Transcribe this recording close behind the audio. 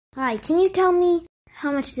Hi, can you tell me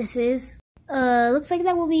how much this is? Looks like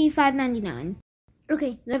that will be $5.99.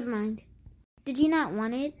 Okay, never mind. Did you not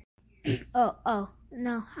want it? Oh,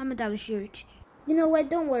 no, I'm $1 short. You know what?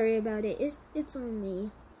 Don't worry about it. It's on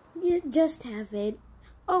me. You just have it.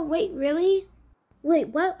 Oh, wait, really? Wait,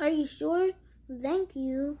 what? Are you sure? Thank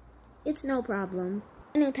you. It's no problem.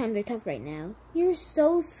 I know times are tough right now. You're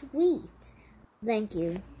so sweet. Thank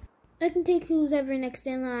you. I can take who's ever next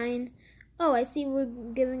in line. Oh, I see we're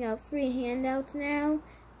giving out free handouts now.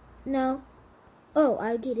 No. Oh,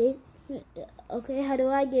 I get it. Okay, how do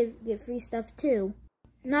I get free stuff too?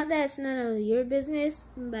 Not that it's none of your business,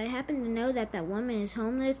 but I happen to know that woman is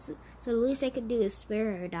homeless, so the least I could do is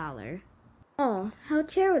spare her $1. Oh, how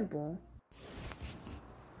charitable.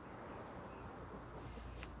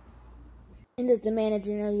 And does the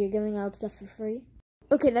manager know you're giving out stuff for free?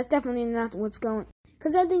 Okay, that's definitely not what's going.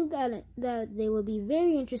 Because I think that they will be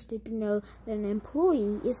very interested to know that an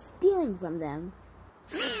employee is stealing from them.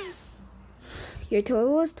 Your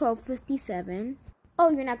total is $12.57. Oh,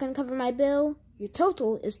 you're not going to cover my bill? Your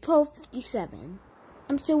total is $12.57.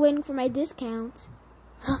 I'm still waiting for my discount.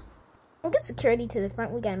 We'll get security to the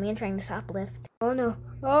front. We got a man trying to shoplift. Oh no.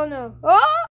 Oh no. Oh!